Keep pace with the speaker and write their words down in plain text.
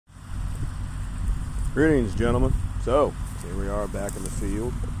Greetings, gentlemen. So, here we are back in the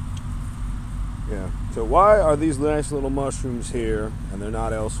field. Yeah. So why are these nice little mushrooms here and they're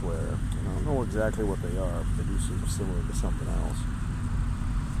not elsewhere? And I don't know exactly what they are, but they do seem similar to something else.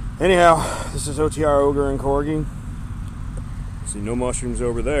 Anyhow, this is OTR Ogre and Corgi. See, no mushrooms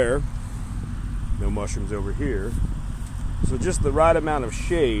over there. No mushrooms over here. So just the right amount of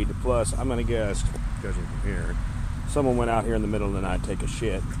shade, plus, I'm going to guess, judging from here, someone went out here in the middle of the night to take a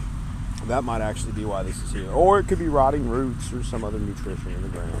shit. That might actually be why this is here. Or it could be rotting roots or some other nutrition in the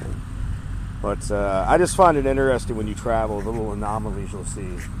ground. But I just find it interesting when you travel, the little anomalies you'll see.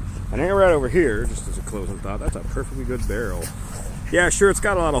 And here, right over here, just as a closing thought, that's a perfectly good barrel. Yeah, sure, it's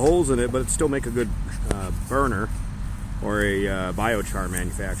got a lot of holes in it, but it still make a good burner or a biochar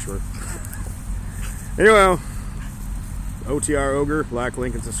manufacturer. Anyway, OTR Ogre, like,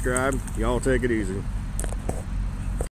 link, and subscribe. Y'all take it easy.